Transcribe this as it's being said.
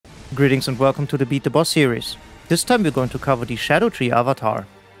Greetings and welcome to the Beat the Boss series. This time we're going to cover the Scadutree Avatar.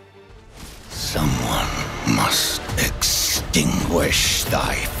 Someone must extinguish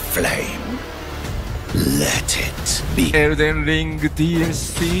thy flame. Let it be. Elden Ring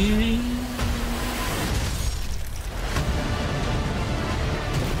DLC.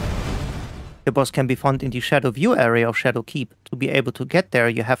 The boss can be found in the Shadow View area of Shadow Keep. To be able to get there,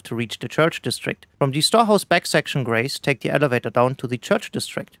 you have to reach the Church District. From the Storehouse back section Grace, take the elevator down to the Church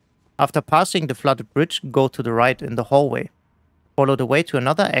District. After passing the flooded bridge, go to the right in the hallway. Follow the way to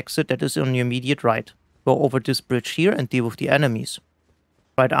another exit that is on your immediate right. Go over this bridge here and deal with the enemies.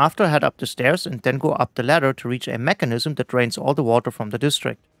 Right after, head up the stairs and then go up the ladder to reach a mechanism that drains all the water from the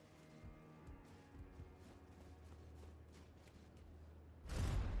district.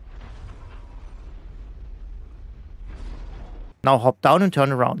 Now hop down and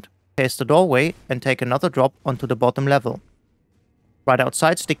turn around. Pace the doorway and take another drop onto the bottom level. Right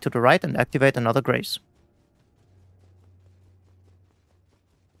outside, stick to the right and activate another grace.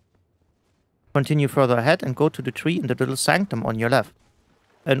 Continue further ahead and go to the tree in the little sanctum on your left.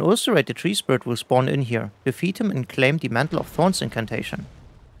 An ulcerated tree spirit will spawn in here. Defeat him and claim the Mantle of Thorns incantation.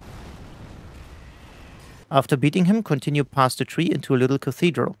 After beating him, continue past the tree into a little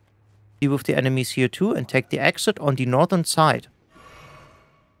cathedral. Deal with the enemies here too and take the exit on the northern side.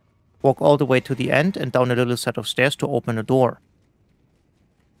 Walk all the way to the end and down a little set of stairs to open a door.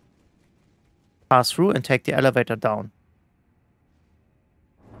 Pass through and take the elevator down.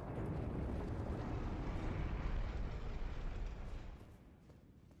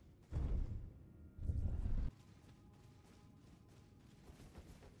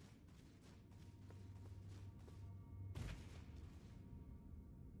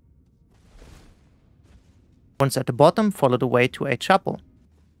 Once at the bottom, follow the way to a chapel.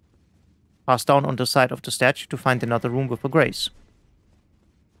 Pass down on the side of the statue to find another room with a grace.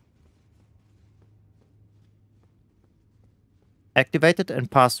 Activate it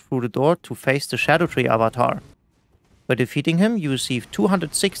and pass through the door to face the Scadutree Avatar. By defeating him, you receive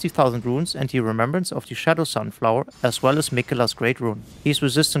 260,000 runes and the remembrance of the Shadow Sunflower, as well as Mikela's Great Rune. He is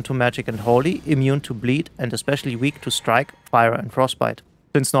resistant to magic and holy, immune to bleed, and especially weak to strike, fire and frostbite.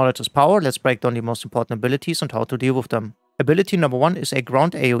 Since knowledge is power, let's break down the most important abilities and how to deal with them. Ability number 1 is a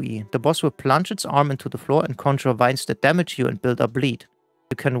ground AoE. The boss will plunge its arm into the floor and conjure vines that damage you and build up bleed.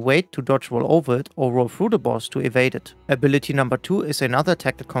 You can wait to dodge roll over it or roll through the boss to evade it. Ability number 2 is another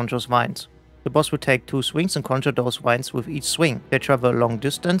attack that conjures vines. The boss will take 2 swings and conjure those vines with each swing. They travel a long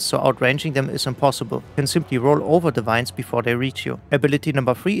distance, so outranging them is impossible. You can simply roll over the vines before they reach you. Ability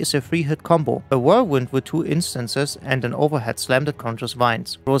number 3 is a 3-hit combo. A whirlwind with 2 instances and an overhead slam that conjures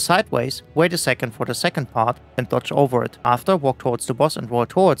vines. Roll sideways, wait a second for the second part, and dodge over it. After, walk towards the boss and roll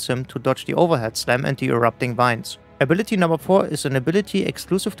towards him to dodge the overhead slam and the erupting vines. Ability number 4 is an ability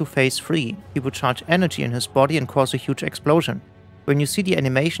exclusive to phase 3. He will charge energy in his body and cause a huge explosion. When you see the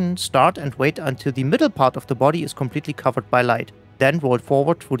animation, start and wait until the middle part of the body is completely covered by light. Then roll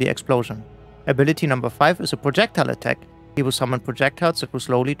forward through the explosion. Ability number 5 is a projectile attack. He will summon projectiles that will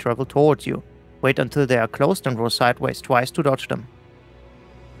slowly travel towards you. Wait until they are closed and roll sideways twice to dodge them.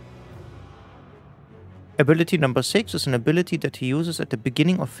 Ability number 6 is an ability that he uses at the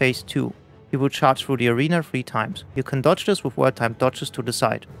beginning of phase 2. He will charge through the arena 3 times. You can dodge this with well-timed dodges to the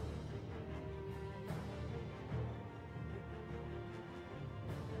side.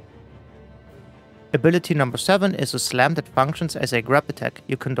 Ability number 7 is a slam that functions as a grab attack.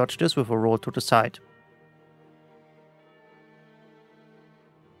 You can dodge this with a roll to the side.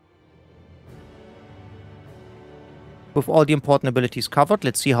 With all the important abilities covered,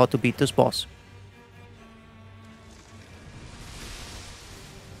 let's see how to beat this boss.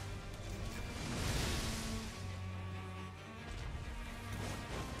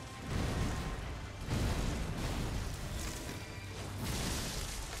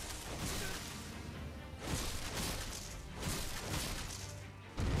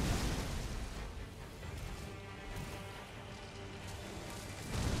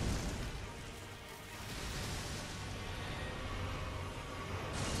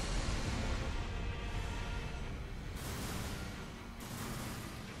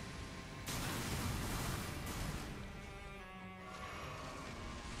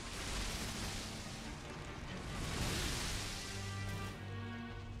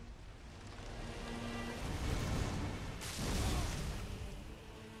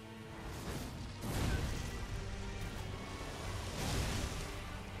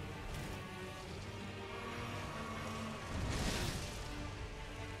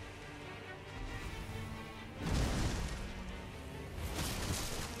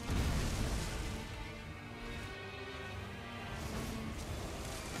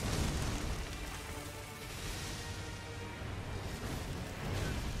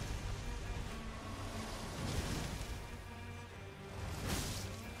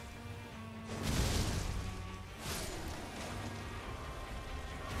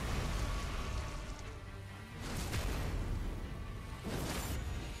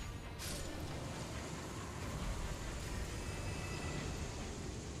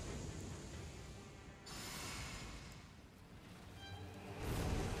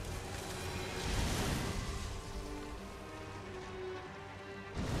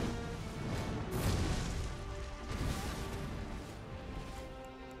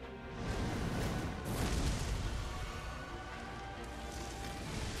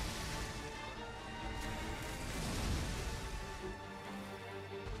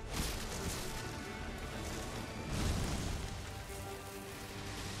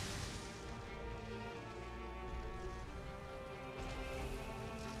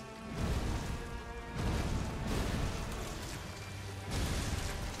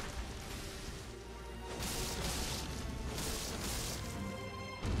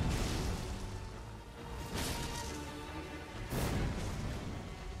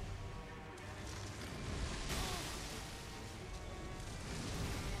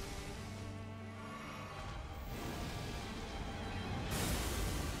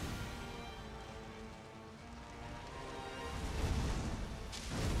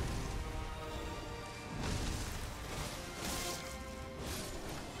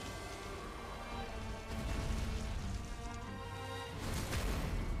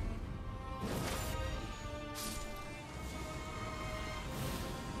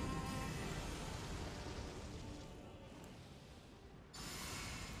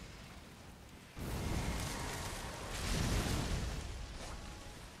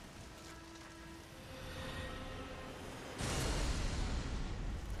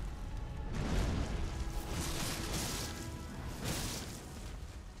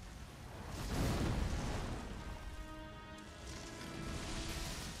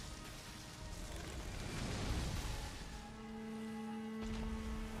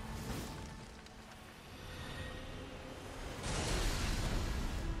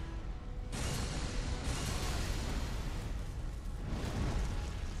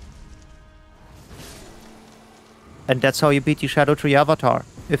 And that's how you beat the Scadutree Avatar.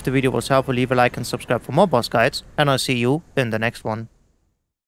 If the video was helpful, leave a like and subscribe for more boss guides, and I'll see you in the next one.